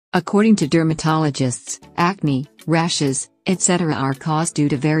According to dermatologists, acne, rashes, etc. are caused due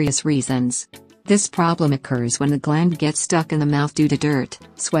to various reasons. This problem occurs when the gland gets stuck in the mouth due to dirt,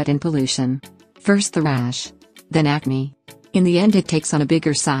 sweat and pollution. First the rash, then acne. In the end it takes on a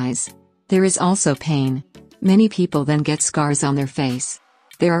bigger size. There is also pain. Many people then get scars on their face.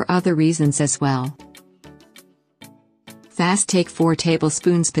 There are other reasons as well. Fast. Take 4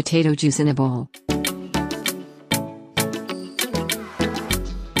 tablespoons potato juice in a bowl.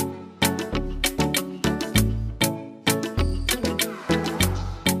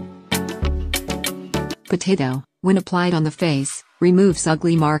 Potato, when applied on the face, removes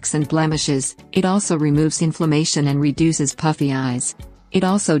ugly marks and blemishes. It also removes inflammation and reduces puffy eyes. It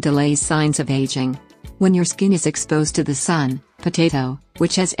also delays signs of aging. When your skin is exposed to the sun, potato,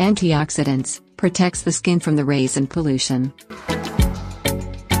 which has antioxidants, protects the skin from the rays and pollution.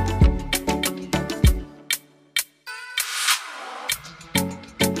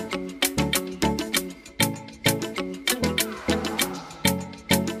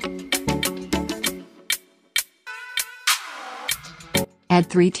 Add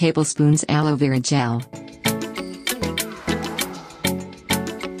 3 tablespoons aloe vera gel.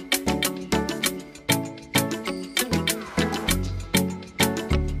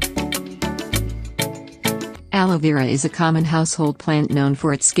 Aloe vera is a common household plant known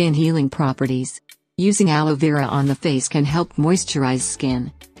for its skin healing properties. Using aloe vera on the face can help moisturize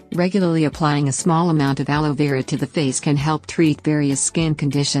skin. Regularly applying a small amount of aloe vera to the face can help treat various skin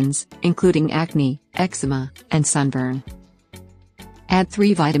conditions, including acne, eczema, and sunburn. Add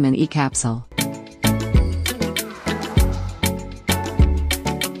 3 vitamin E capsule.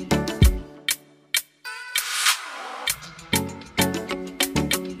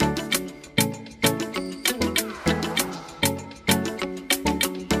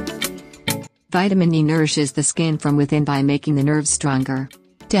 Vitamin E nourishes the skin from within by making the nerves stronger.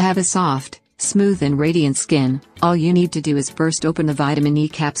 To have a soft, smooth and radiant skin, all you need to do is first open the vitamin E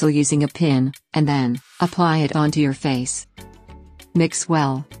capsule using a pin, and then apply it onto your face. Mix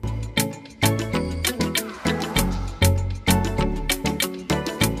well.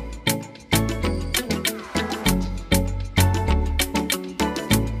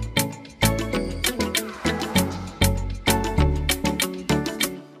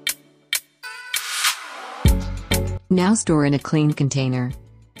 Now store in a clean container.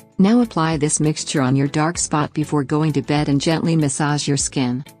 Now apply this mixture on your dark spot before going to bed and gently massage your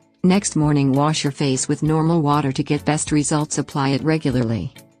skin. Next morning wash your face with normal water to get best results. Apply it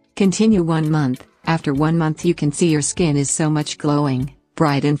regularly. Continue 1 month. After 1 month you can see your skin is so much glowing,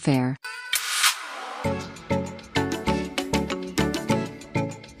 bright and fair.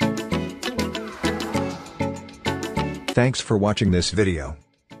 Thanks for watching this video.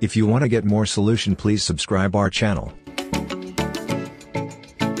 If you want to get more solution, please subscribe our channel.